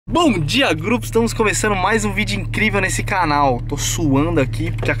Bom dia, grupo! Estamos começando mais um vídeo incrível nesse canal. Tô suando aqui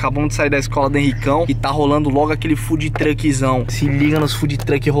porque acabamos de sair da escola do Henricão e tá rolando logo aquele food truckzão. Se liga nos food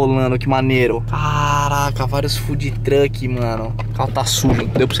truck rolando, que maneiro. Caraca, vários food truck, mano. O carro tá sujo, não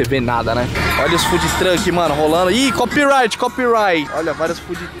deu pra você ver nada, né? Olha os food truck, mano, rolando. Ih, copyright, copyright. Olha, vários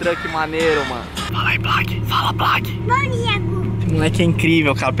food truck maneiro, mano. Fala aí, Black. Fala, Black. Bom dia, Gu. Esse moleque é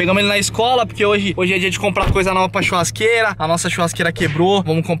incrível, cara. Pegamos ele na escola porque hoje é dia de comprar coisa nova pra churrasqueira. A nossa churrasqueira quebrou.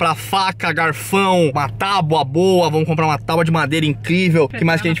 Vamos comprar faca, garfão, uma tábua boa. Vamos comprar uma tábua de madeira incrível. O que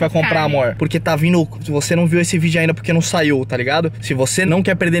mais que a gente vai comprar, amor? Porque tá vindo... Se você não viu esse vídeo ainda porque não saiu, tá ligado? Se você não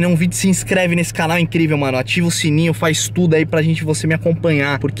quer perder nenhum vídeo, se inscreve nesse canal incrível, mano. Ativa o sininho, faz tudo aí pra você me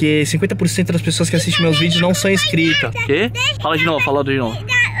acompanhar. Porque 50% das pessoas que assistem meus vídeos não são inscritas. Quê? Fala de novo, fala de novo.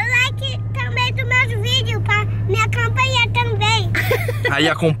 Like também dos meus vídeos pra me acompanhar também. Aí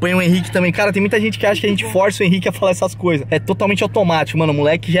acompanha o Henrique também. Cara, tem muita gente que acha que a gente força o Henrique a falar essas coisas. É totalmente automático, mano. O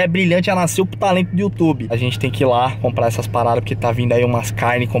moleque já é brilhante, já nasceu pro talento do YouTube. A gente tem que ir lá comprar essas paradas, porque tá vindo aí umas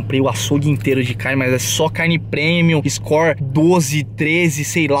carnes. Comprei o açougue inteiro de carne, mas é só carne premium. Score 12, 13,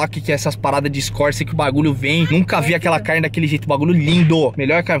 sei lá o que é essas paradas de score. Sei que o bagulho vem. Nunca vi aquela carne daquele jeito. Bagulho lindo.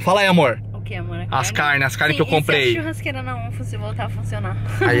 Melhor carne. Fala aí, amor. Amor, as carnes que eu comprei. E se a churrasqueira não voltar a funcionar?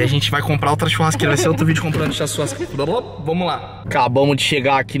 Aí a gente vai comprar outra churrasqueira. Vai ser outro vídeo comprando as suas. Vamos lá. Acabamos de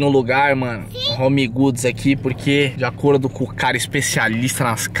chegar aqui no lugar, mano. Home Goods aqui, porque de acordo com o cara especialista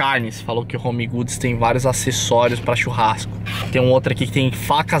nas carnes, falou que o Home Goods tem vários acessórios pra churrasco. Tem um outro aqui que tem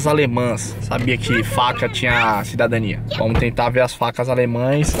facas alemãs. Sabia que faca tinha cidadania. Vamos tentar ver as facas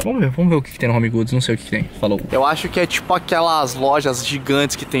alemãs. Vamos ver o que tem no Home Goods. Não sei o que tem. Falou. Eu acho que é tipo aquelas lojas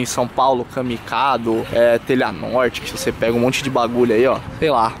gigantes que tem em São Paulo, Camicado, Telha Norte, que você pega um monte de bagulho aí, ó.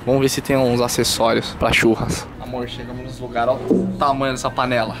 Sei lá, vamos ver se tem uns acessórios pra churras. Amor, chegamos nos lugares, ó o tamanho dessa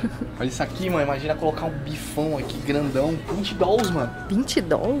panela. Olha isso aqui, mano, imagina colocar um bifão aqui, grandão. 20 dólares, mano. 20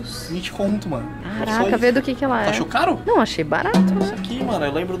 dólares? 20 conto, mano. Caraca, vê do que ela é. Achou caro? Não, achei barato. Isso aqui, mano,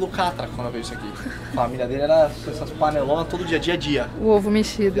 eu lembro do Catra quando eu vi isso aqui. A família dele era essas panelonas todo dia. O ovo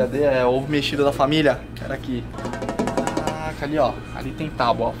mexido. É, o ovo mexido da família. Era aqui. Ali, ó, ali tem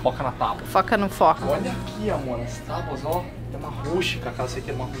tábua, ó, foca na tábua. Foca no foco. Olha aqui, amor, as tábuas, ó. Tem uma rústica, aquela você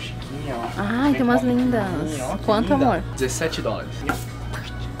quer uma rustiquinha, ó. Ai, tem umas lindas. Ó, quanto, linda. amor? 17 dólares.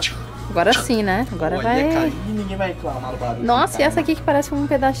 Agora sim, né? Agora vai... É carinho, ninguém vai reclamar do barulho. Nossa, e essa aqui que parece um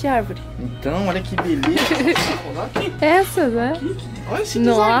pedaço de árvore. Então, olha que beleza. Olha aqui. Essas, né? Olha esse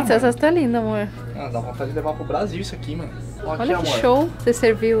design, nossa, mano. essas tá lindas, amor. Ah, dá vontade de levar pro Brasil isso aqui, mano. Olha aqui, que amor. show. Você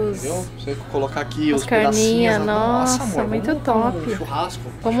serviu os... Entendeu? Você colocar aqui as os carninhas, pedacinhos. nossa, amor, muito vamos montar top. Um churrasco.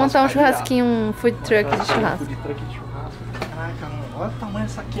 Vamos montar um churrasquinho, um food truck de churrasco. Food truck de churrasco. Caraca, mano. Olha o tamanho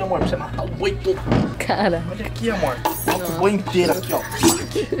dessa aqui, amor, pra você matar o boi todo. Cara. Olha aqui, amor. Bota o boi inteiro aqui, ó.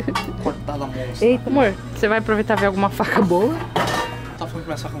 Cortada a monstra. Eita, amor, você vai aproveitar ver alguma faca boa? Tá falando que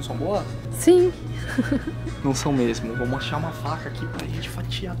minhas facas não são boas? Sim. Não são mesmo. Vamos achar uma faca aqui pra gente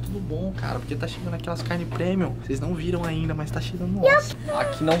fatiar tudo bom, cara. Porque tá chegando aquelas carnes premium. Vocês não viram ainda, mas tá chegando nossa.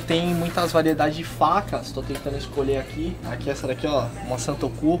 Aqui não tem muitas variedades de facas. Tô tentando escolher aqui. Aqui essa daqui, ó. Uma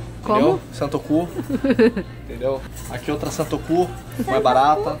Santoku. Entendeu? Santoku. Entendeu? Aqui outra Santoku. Mais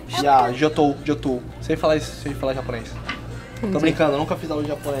barata. E a Jotou. Sem falar japonês. Tô brincando, eu nunca fiz aula de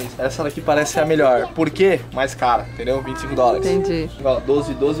japonês. Essa daqui parece ser a melhor. Por quê? Mais cara, entendeu? 25 dólares. Entendi. Ó,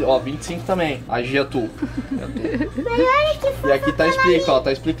 12, ó, 25 também. A Giatu. E aqui tá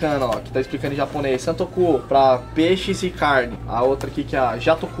explicando, ó. Aqui tá explicando em japonês. Santoku, pra peixes e carne. A outra aqui que é a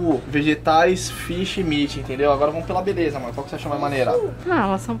Jatoku, vegetais, fish e meat, entendeu? Agora vamos pela beleza, mano. Qual que você acha mais maneira? Ah,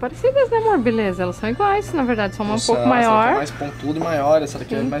 elas são parecidas, né, amor? Beleza, elas são iguais, na verdade. São um pouco maior. Essa mais pontuda e maior. Essa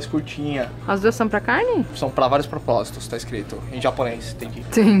daqui é mais curtinha. As duas são pra carne? São pra vários propósitos, tá escrito. Em japonês, entendi.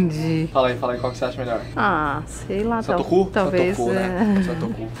 Entendi. Fala aí, qual que você acha melhor? Ah, sei lá. Santoku? Talvez. Santoku, né?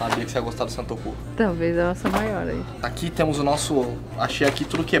 Santoku. Sabia que você ia gostar do Santoku. Talvez ela seja maior aí. Aqui temos o nosso... Achei aqui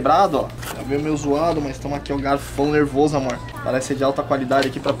tudo quebrado, ó. Tá meio zoado, mas estamos aqui, ó, garfão nervoso, amor. Parece ser de alta qualidade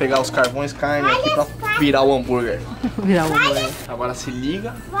aqui pra pegar os carvões, carne aqui pra virar o hambúrguer. Virar o hambúrguer. Agora se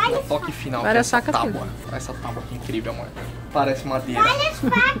liga no toque final. Olha essa tábua. Olha essa tábua aqui incrível, amor. Parece madeira.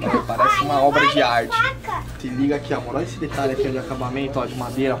 Parece uma obra de arte. Se liga aqui, amor. Olha esse detalhe aqui de acabamento, ó, de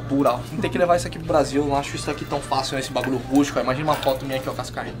madeira pura. Não tem que levar isso aqui pro Brasil. Não acho isso aqui tão fácil, nesse bagulho rústico. Ó. Imagina uma foto minha aqui, ó, com as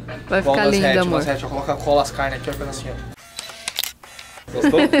carnes. Vai ficar linda, amor. Cola as carnes aqui, ó, faz assim, ó.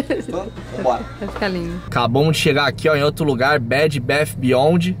 Gostou? Gostou? Vambora. Vai ficar lindo. Acabamos de chegar aqui, ó, em outro lugar, Bed Bath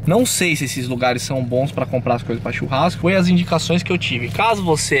Beyond. Não sei se esses lugares são bons pra comprar as coisas pra churrasco. Foi as indicações que eu tive. Caso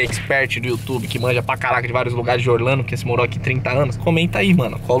você é expert do YouTube, que manja pra caraca de vários lugares de Orlando, que você morou aqui 30 anos, comenta aí,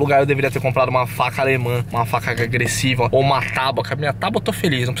 mano. Qual lugar eu deveria ter comprado uma faca alemã, uma faca agressiva, ou uma tábua. Com a minha tábua eu tô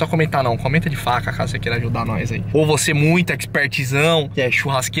feliz, não precisa comentar não. Comenta de faca, caso você queira ajudar nós aí. Ou você muito expertizão, que é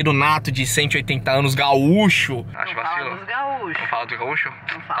churrasqueiro nato de 180 anos, gaúcho. Acho vacilo. Não fala dos gaúchos?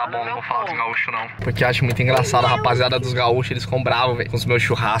 Tá bom, não vou falar dos gaúchos não. Porque eu acho muito engraçado, a rapaziada dos gaúchos, eles ficam bravos, velho, com os meus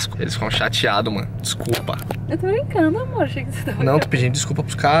churrascos. Eles ficam chateados, mano. Desculpa. Eu tô brincando, amor. Achei que você tava... Não, tô pedindo desculpa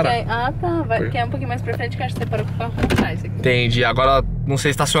pros caras. Ah, tá. Vai, quer um pouquinho mais pra frente, que acho que você parou com o carro atrás aqui. Entendi. Agora não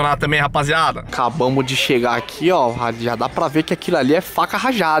sei estacionar também, rapaziada. Acabamos de chegar aqui, ó. Já dá pra ver que aquilo ali é faca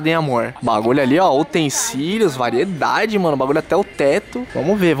rajada, hein, amor? Bagulho ali, ó. Utensílios, variedade, mano. Bagulho até o teto.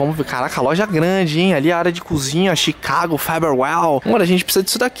 Vamos ver, vamos ver. Caraca, loja grande, hein? Ali a área de cozinha, Chicago, Fiberwell. Mano, a gente precisa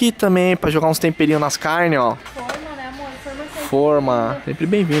disso daqui também, pra jogar uns temperinhos nas carnes, ó. Forma, né, amor? Forma. Sempre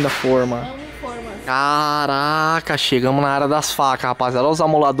bem-vinda, forma. Caraca, chegamos na área das facas, rapaziada. Olha os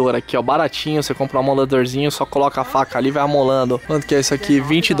amoladores aqui, ó, baratinho. Você compra um amoladorzinho, só coloca a faca ali e vai amolando. Quanto que é isso aqui?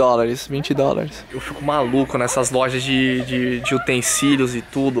 20 dólares, 20 dólares. Eu fico maluco nessas lojas de utensílios e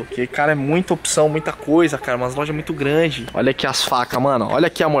tudo. Porque, cara, é muita opção, muita coisa, cara. Umas lojas muito grandes. Olha aqui as facas, mano. Olha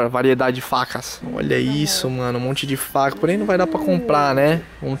aqui, amor, variedade de facas. Olha isso, mano, um monte de faca. Porém não vai dar pra comprar, né?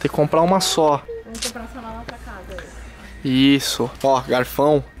 Vamos ter que comprar uma só. Vamos comprar só na nossa casa. Isso. Ó,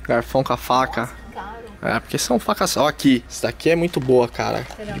 garfão. Garfão com a faca. É, porque são facas. Ó, aqui. Essa daqui é muito boa, cara.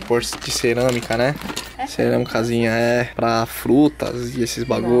 De cerâmica, né? Cerâmicazinha, pra frutas e esses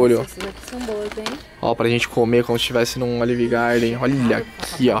bagulho. Nossa, essas aqui são boas, hein? Ó, pra gente comer como se estivesse num Olive Garden. Olha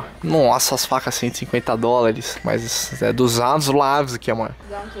aqui, ó. Nossa, as facas 150 dólares. Mas é dos lados aqui, amor.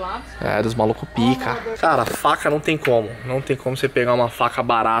 É, dos malucos pica. Cara, faca não tem como. Não tem como você pegar uma faca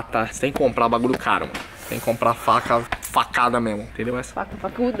barata. Você tem que comprar bagulho caro, mano. Tem que comprar faca facada mesmo, entendeu? Essa faca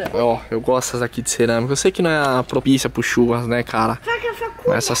facuda. Ó, eu gosto dessas aqui de cerâmica. Eu sei que não é a propícia pro churras, né, cara? Faca facuda.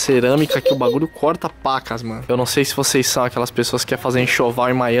 Mas essa cerâmica aqui, o bagulho corta pacas, mano. Eu não sei se vocês são aquelas pessoas que querem fazer enxoval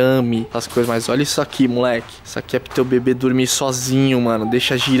em Miami, essas coisas, mas olha isso aqui, moleque. Isso aqui é pro teu bebê dormir sozinho, mano.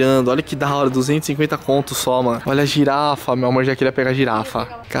 Deixa girando. Olha que da hora, 250 conto só, mano. Olha a girafa, meu amor já queria pegar a girafa.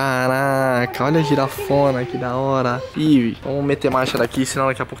 Caraca, olha a girafona, que da hora. Ih, vamos meter marcha daqui, senão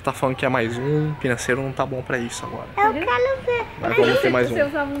daqui a pouco tá falando que é mais um. O financeiro não tá bom pra isso agora. Eu quero ver. Mas vamos ter mais um. Você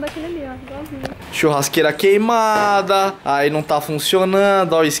usava um daquele ali, ó, igualzinho. Churrasqueira queimada. Aí não tá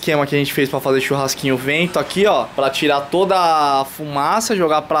funcionando. Olha o esquema que a gente fez pra fazer churrasquinho vento aqui, ó. Pra tirar toda a fumaça,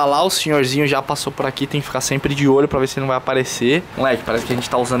 jogar pra lá. O senhorzinho já passou por aqui. Tem que ficar sempre de olho pra ver se não vai aparecer. Moleque, parece que a gente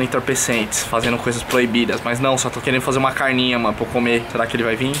tá usando entorpecentes, fazendo coisas proibidas. Mas não, só tô querendo fazer uma carninha, mano, pra eu comer. Será que ele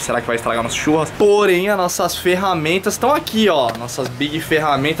vai vir? Será que vai estragar nosso churras? Porém, as nossas ferramentas estão aqui, ó. Nossas big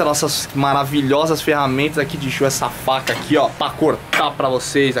ferramentas, nossas maravilhosas ferramentas aqui de churras. Essa faca aqui, ó, pra cortar pra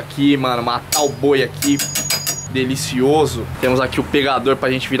vocês aqui, mano. Matar o boi aqui. Delicioso. Temos aqui o pegador pra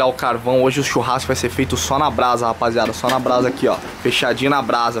gente virar o carvão. Hoje o churrasco vai ser feito só na brasa, rapaziada. Só na brasa aqui, ó. Fechadinho na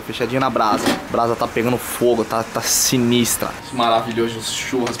brasa, fechadinho na brasa. A brasa tá pegando fogo, tá sinistra. Esse maravilhoso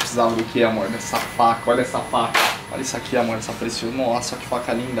churras precisava do que, amor? Dessa faca, olha essa faca. Olha isso aqui, amor, essa preciosa. Nossa, que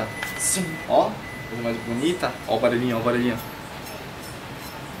faca linda. Sim, ó, coisa mais bonita. Ó o barulhinho, ó o barulhinho.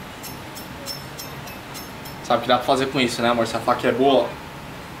 Sabe o que dá pra fazer com isso, né, amor? Se a faca é boa, ó.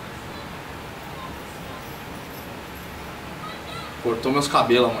 Cortou meus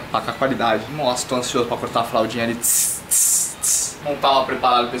cabelos, mano. Tá com a qualidade. Nossa, tô ansioso pra cortar a fraldinha ali. Não tava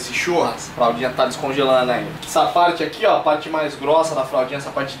preparado pra esse churras. A fraldinha tá descongelando ainda. Essa parte aqui, ó, a parte mais grossa da fraldinha,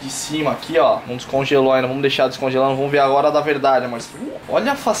 essa parte de cima aqui, ó, não descongelou ainda. Vamos deixar descongelando. Vamos ver agora da verdade, amor.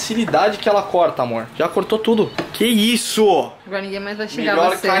 Olha a facilidade que ela corta, amor. Já cortou tudo. Que isso? Agora ninguém mais vai xingar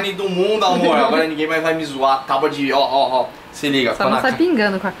melhor você. Carne do mundo, amor. Agora ninguém mais vai me zoar. Tábua de... Ó. Se liga. Só não sai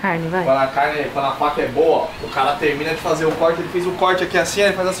pingando com a carne, vai. Quando a faca é boa, ó, o cara termina de fazer o corte. Ele fez o corte aqui assim,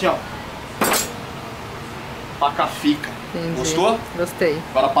 ele faz assim, ó. Faca fica. Entendi. Gostou? Gostei.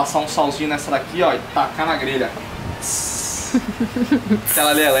 Agora passar um salzinho nessa daqui, ó, e tacar na grelha.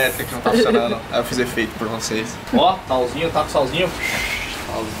 Aquela ali é elétrica que não tá funcionando. Aí eu fiz efeito por vocês. Ó, salzinho, taca o salzinho.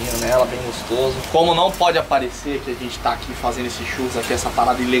 Salzinho nela, bem gostoso. Como não pode aparecer que a gente tá aqui fazendo esse churras aqui, essa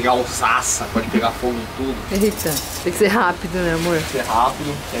parada ilegalzaça, pode pegar fogo em tudo. Eita, tem que ser rápido, né, amor? Tem que ser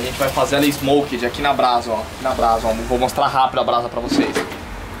rápido. E a gente vai fazer ela smoked aqui na brasa, ó. Aqui na brasa, ó. Vou mostrar rápido a brasa pra vocês.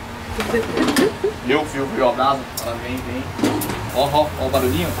 Viu a brasa? Ela vem. Ó o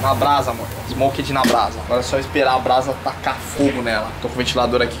barulhinho. Na brasa, amor. Smoked na brasa. Agora é só esperar a brasa tacar fogo nela. Tô com o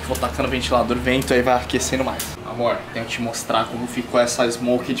ventilador aqui que vou tacando o ventilador, vento, aí vai aquecendo mais. Amor, tenho que te mostrar como ficou essa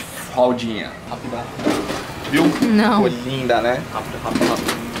smoked fraldinha. Rapidão. Viu? Não. Ficou linda, né?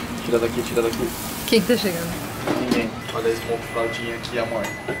 Rápido. Tira daqui. Quem tá chegando? Ninguém. Olha esse monte de fraldinha aqui, amor.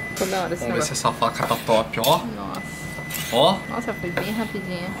 Toda hora esse Vamos ver se negócio. essa faca tá top, ó. Nossa. Ó. Nossa, foi bem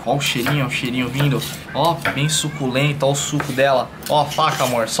rapidinha. Ó o cheirinho vindo. Ó, bem suculento, ó o suco dela. Ó a faca,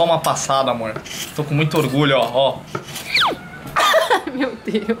 amor. Só uma passada, amor. Tô com muito orgulho, ó. Meu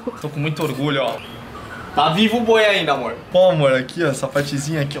Deus. Tô com muito orgulho, ó. Tá vivo o boi ainda, amor. Ó, amor, aqui, ó, essa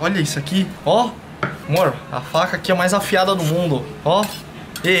partezinha aqui. Olha isso aqui, ó. Amor, a faca aqui é a mais afiada do mundo. Ó.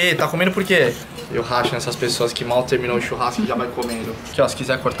 Ei, tá comendo por quê? Eu racho nessas pessoas que mal terminou o churrasco e já vai comendo. Aqui, ó, se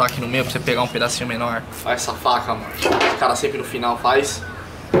quiser cortar aqui no meio pra você pegar um pedacinho menor. Olha essa faca, amor. O cara sempre no final faz.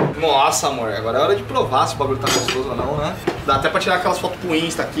 Nossa, amor, agora é hora de provar se o bagulho tá gostoso ou não, né? Dá até pra tirar aquelas fotos pro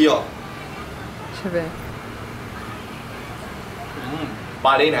Insta aqui, ó. Deixa eu ver.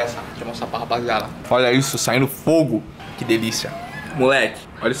 Parei nessa. Deixa eu mostrar pra rapaziada. Olha isso, saindo fogo. Que delícia. Moleque,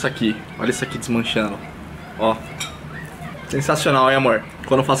 olha isso aqui. Olha isso aqui desmanchando. Ó. Sensacional, hein, amor?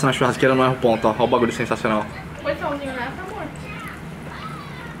 Quando eu faço na churrasqueira, eu não erro ponto, ó. Olha o bagulho sensacional. Põe salzinho nessa, amor?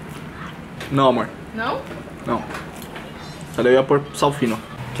 Não, amor. Não? Não. Só eu ia pôr sal fino.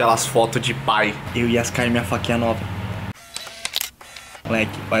 Aquelas fotos de pai. Eu ia ascar minha faquinha nova.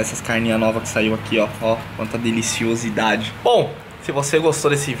 Moleque, olha essas carninhas novas que saiu aqui, ó. Ó, quanta deliciosidade. Bom, se você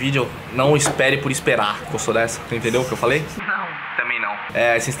gostou desse vídeo, não espere por esperar. Gostou dessa? Tu entendeu o que eu falei? Não. Também não.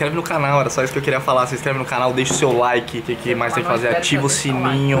 Se inscreve no canal, era só isso que eu queria falar. Se inscreve no canal, deixa o seu like. O que mais tem que fazer? Ativa o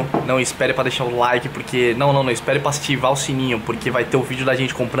sininho. Não espere pra deixar o like, porque... Não espere pra ativar o sininho, porque vai ter o vídeo da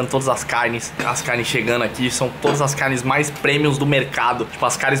gente comprando todas as carnes. As carnes chegando aqui, são todas as carnes mais premiums do mercado. Tipo,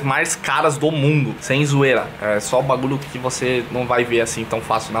 as carnes mais caras do mundo. Sem zoeira. É só o bagulho que você não vai ver assim tão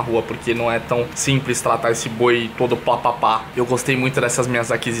fácil na rua, porque não é tão simples tratar esse boi todo papapá. Eu gostei muito dessas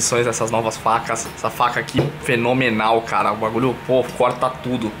minhas aquisições, dessas novas facas. Essa faca aqui, fenomenal, cara. O bagulho, pô, corta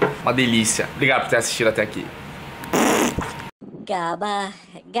tudo. Uma delícia. Obrigado por ter assistido até aqui.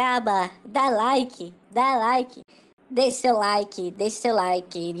 Gaba, dá like. Deixe seu like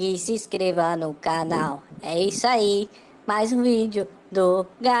e se inscreva no canal. É isso aí, mais um vídeo do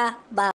Gaba.